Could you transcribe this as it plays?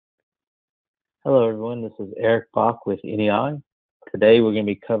Hello everyone, this is Eric Bock with NEI. Today we're going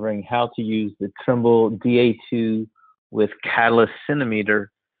to be covering how to use the Trimble DA2 with Catalyst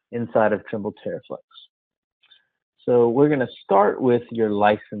Centimeter inside of Trimble TerraFlex. So we're going to start with your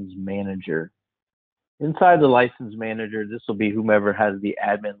license manager. Inside the license manager, this will be whomever has the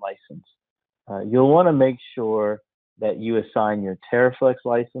admin license. You'll want to make sure that you assign your TerraFlex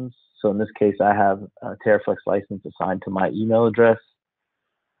license. So in this case, I have a TerraFlex license assigned to my email address.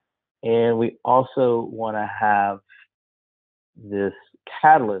 And we also want to have this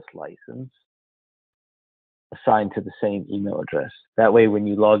Catalyst license assigned to the same email address. That way, when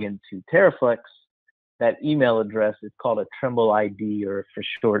you log into TerraFlex, that email address is called a Trimble ID, or for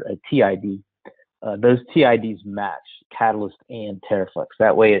short, a TID. Those TIDs match Catalyst and TerraFlex.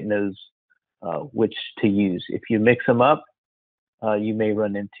 That way it knows which to use. If you mix them up, you may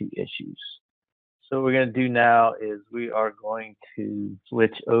run into issues. So what we're going to do now is we are going to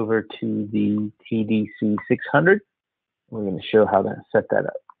switch over to the TDC 600. We're going to show how to set that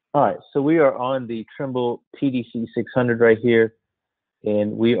up. All right, so we are on the Trimble TDC 600 right here,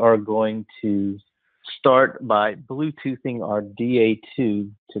 and we are going to start by Bluetoothing our DA2 to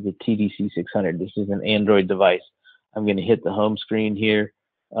the TDC 600. This is an Android device. I'm going to hit the home screen here,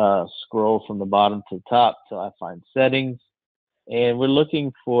 scroll from the bottom to the top till I find settings. And we're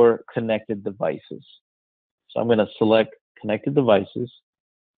looking for connected devices. So I'm going to select connected devices.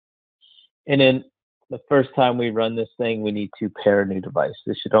 And then the first time we run this thing, we need to pair a new device.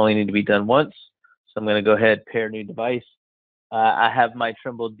 This should only need to be done once. So I'm going to go ahead, pair new device. I have my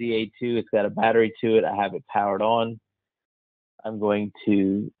Trimble DA2. It's got a battery to it. I have it powered on. I'm going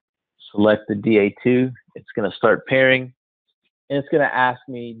to select the DA2. It's going to start pairing. And it's going to ask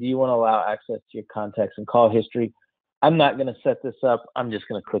me, do you want to allow access to your contacts and call history? I'm not going to set this up. I'm just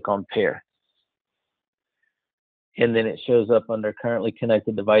going to click on pair. And then it shows up under currently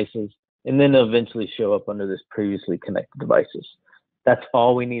connected devices. And then it'll eventually show up under this previously connected devices. That's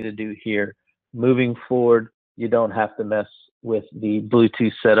all we need to do here. Moving forward, you don't have to mess with the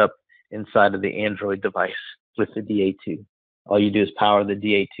Bluetooth setup inside of the Android device with the DA2. All you do is power the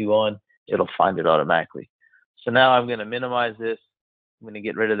DA2 on. It'll find it automatically. So now I'm going to minimize this. I'm going to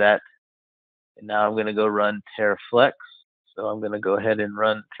get rid of that. And now I'm going to go run TerraFlex. So I'm going to go ahead and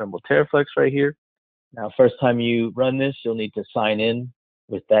run Trimble TerraFlex right here. Now, first time you run this, you'll need to sign in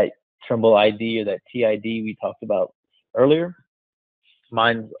with that Trimble ID or that TID we talked about earlier.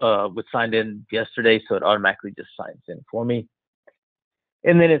 Mine was signed in yesterday, so it automatically just signs in for me.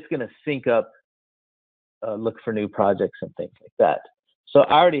 And then it's going to sync up, look for new projects and things like that. So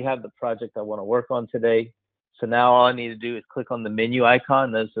I already have the project I want to work on today. So now all I need to do is click on the menu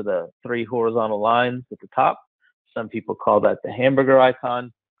icon. Those are the three horizontal lines at the top. Some people call that the hamburger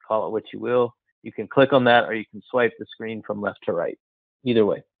icon. Call it what you will. You can click on that, or you can swipe the screen from left to right. Either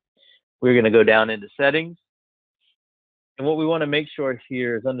way. We're going to go down into settings. And what we want to make sure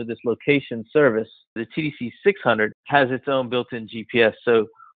here is under this location service, the TDC 600 has its own built-in GPS. So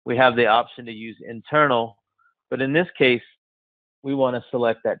we have the option to use internal. But in this case, we want to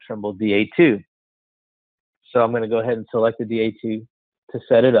select that Trimble DA2. So I'm going to go ahead and select the DA2 to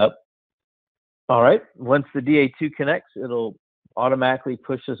set it up. All right, once the DA2 connects, it'll automatically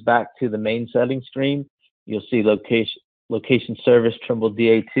push us back to the main settings screen. You'll see location service Trimble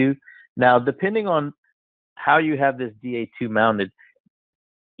DA2. Now, depending on how you have this DA2 mounted,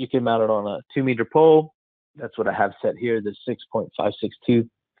 you can mount it on a 2-meter pole. That's what I have set here, the 6.562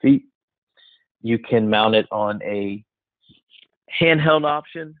 feet. You can mount it on a handheld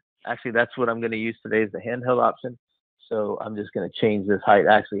option. Actually, that's what I'm going to use today is the handheld option. So I'm just going to change this height.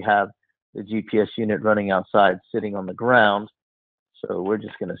 I actually have the GPS unit running outside sitting on the ground. So we're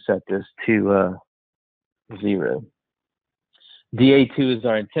just going to set this to 0. DA2 is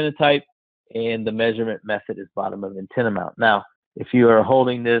our antenna type, and the measurement method is bottom of antenna mount. Now, if you are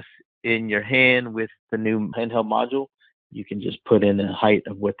holding this in your hand with the new handheld module, you can just put in the height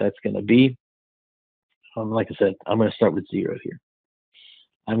of what that's going to be. Like I said, I'm going to start with 0 here.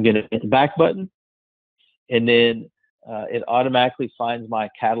 I'm going to hit the back button, and then it automatically finds my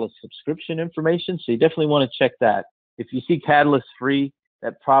Catalyst subscription information. So you definitely want to check that. If you see Catalyst free,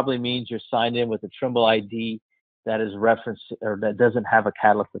 that probably means you're signed in with a Trimble ID that is referenced or that doesn't have a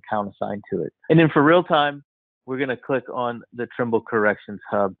Catalyst account assigned to it. And then for real time, we're going to click on the Trimble Corrections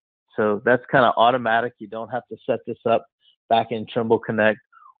Hub. So that's kind of automatic. You don't have to set this up back in Trimble Connect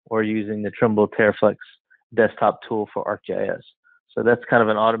or using the Trimble TerraFlex desktop tool for ArcGIS. So that's kind of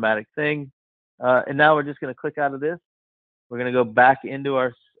an automatic thing. And now we're just going to click out of this. We're going to go back into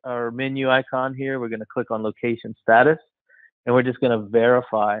our menu icon here. We're going to click on location status, and we're just going to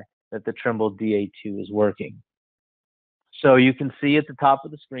verify that the Trimble DA2 is working. So you can see at the top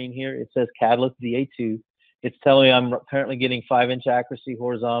of the screen here, it says Catalyst DA2. It's telling me I'm currently getting 5-inch accuracy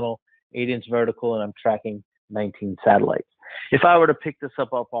horizontal, 8-inch vertical, and I'm tracking 19 satellites. If I were to pick this up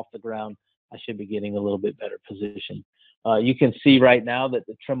off the ground, I should be getting a little bit better position. You can see right now that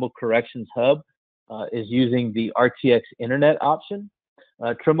the Trimble Corrections Hub is using the RTX Internet option.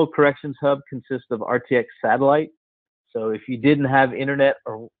 Trimble Corrections Hub consists of RTX satellite. So if you didn't have internet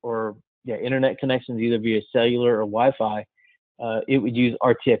or internet connections either via cellular or Wi-Fi, it would use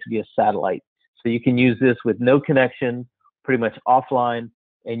RTX via satellite. So you can use this with no connection, pretty much offline,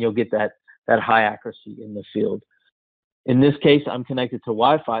 and you'll get that high accuracy in the field. In this case, I'm connected to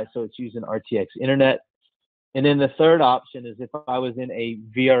Wi-Fi, so it's using RTX Internet. And then the third option is if I was in a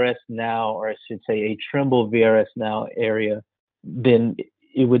VRS Now, or I should say a Trimble VRS Now area, then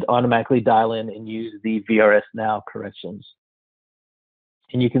it would automatically dial in and use the VRS Now corrections.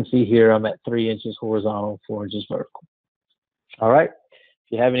 And you can see here I'm at 3 inches horizontal, 4 inches vertical. All right.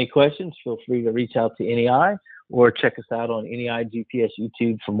 If you have any questions, feel free to reach out to NEI or check us out on NEI GPS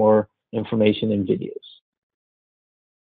YouTube for more information and videos.